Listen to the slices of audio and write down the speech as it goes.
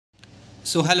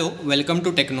So hello, welcome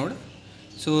to Technode.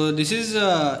 So this is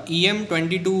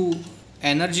EM22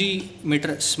 energy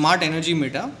meter, smart energy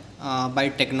meter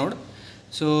by Technode.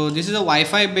 So this is a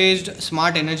Wi-Fi based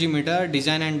smart energy meter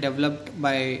designed and developed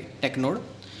by Technode.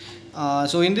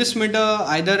 So in this meter,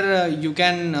 either you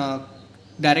can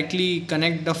directly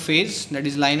connect the phase, that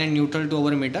is line and neutral, to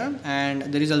our meter, and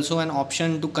there is also an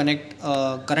option to connect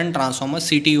current transformer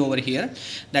CT over here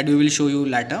that we will show you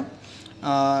later.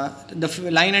 The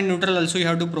line and neutral also you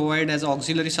have to provide as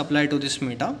auxiliary supply to this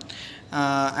meter,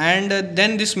 and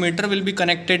then this meter will be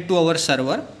connected to our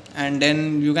server, and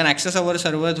then you can access our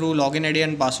server through login ID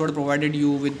and password provided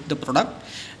you with the product,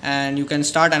 and you can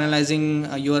start analyzing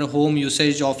your home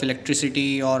usage of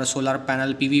electricity or solar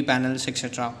panel, PV panels,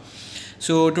 etc.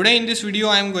 So today in this video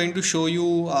I am going to show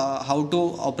you how to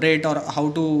operate or how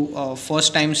to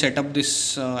first time set up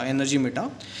this energy meter.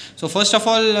 So first of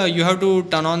all you have to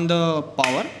turn on the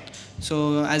power.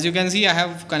 So as you can see, I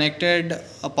have connected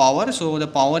a power, so the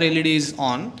power LED is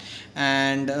on,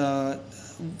 and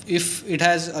if it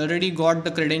has already got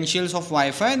the credentials of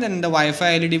Wi-Fi, then the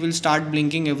Wi-Fi LED will start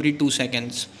blinking every 2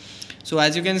 seconds. So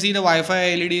as you can see, the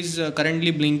Wi-Fi LED is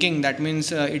currently blinking. That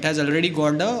means it has already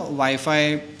got the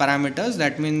Wi-Fi parameters.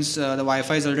 That means the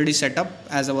Wi-Fi is already set up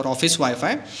as our office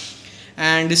Wi-Fi.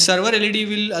 And the server LED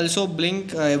will also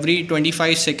blink every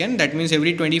 25 seconds. That means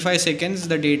every 25 seconds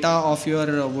the data of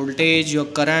your voltage, your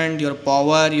current, your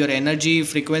power, your energy,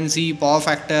 frequency, power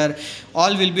factor,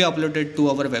 all will be uploaded to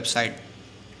our website.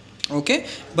 Okay,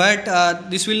 but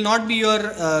this will not be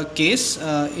your case.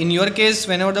 In your case,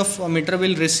 whenever the meter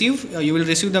will receive, you will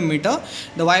receive the meter,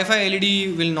 the Wi-Fi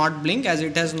LED will not blink as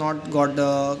it has not got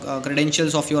the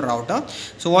credentials of your router.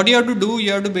 So what you have to do,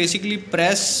 you have to basically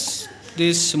press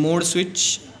this mode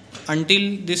switch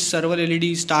until this server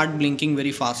LED start blinking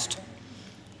very fast.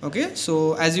 Okay,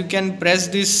 so as you can press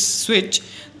this switch,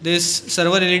 this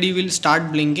server LED will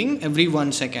start blinking every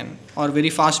 1 second, or very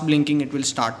fast blinking it will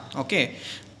start. Okay,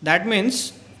 that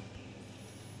means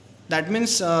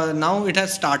now it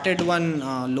has started one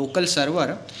local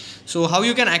server. So how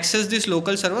you can access this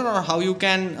local server, or how you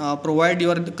can provide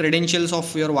your credentials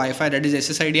of your Wi-Fi, that is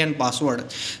SSID and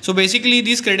password. So basically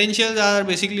these credentials are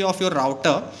basically of your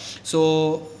router.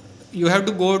 So you have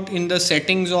to go in the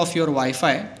settings of your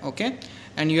Wi-Fi, okay,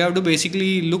 and you have to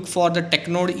basically look for the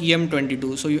Technode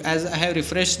EM22. So as I have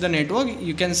refreshed the network,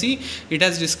 you can see it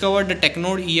has discovered the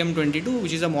Technode EM22,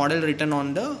 which is a model written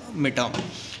on the meter.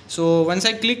 So once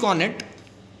I click on it,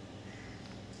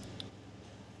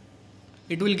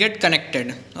 it will get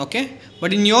connected. Okay,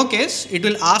 but in your case it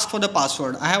will ask for the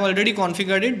password. I have already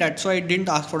configured it, that's why it didn't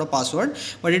ask for the password,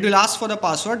 but it will ask for the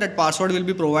password. That password will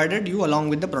be provided you along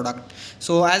with the product.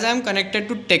 So as I am connected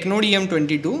to Technode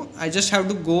EM22, I just have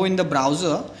to go in the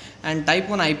browser and type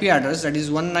one IP address, that is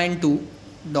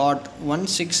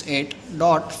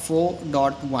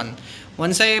 192.168.4.1.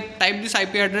 Once I type this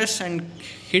IP address and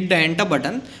hit the enter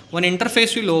button, one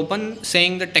interface will open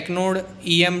saying the Technode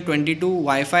EM22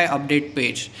 Wi-Fi update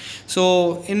page.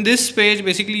 So in this page,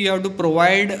 basically you have to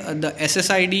provide the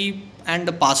SSID and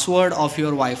the password of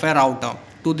your Wi-Fi router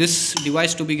to this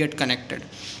device to be get connected.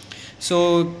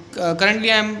 So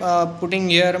currently I am putting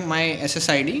here my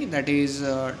SSID, that is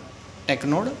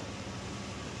Technode.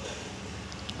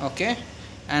 Okay,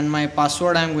 and my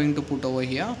password I am going to put over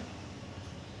here.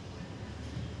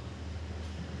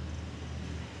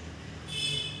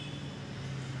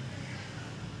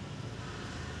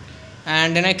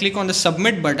 And then I click on the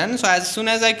submit button. So as soon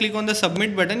as I click on the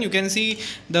submit button, you can see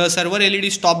the server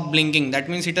LED stop blinking. That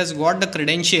means it has got the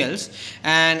credentials,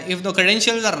 and if the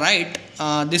credentials are right,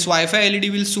 this Wi-Fi LED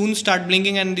will soon start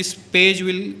blinking and this page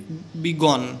will be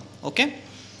gone. Okay,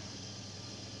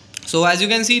 so as you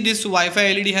can see, this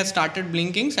Wi-Fi LED has started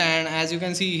blinking, and as you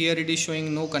can see here it is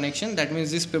showing no connection. That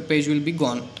means this page will be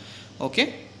gone.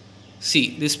 Okay,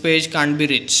 see, this page can't be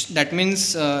reached. That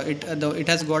means it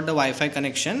has got the Wi-Fi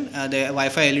connection. The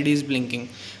Wi-Fi LED is blinking.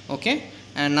 Okay,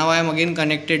 and now I am again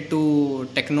connected to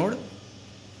Technode.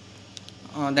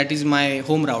 That is my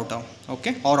home router,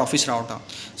 okay, or office router.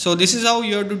 So this is how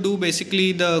you have to do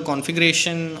basically the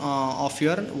configuration of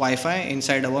your Wi-Fi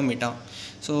inside our meter.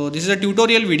 So this is a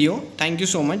tutorial video. Thank you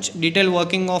so much. Detailed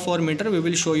working of our meter we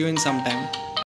will show you in some time.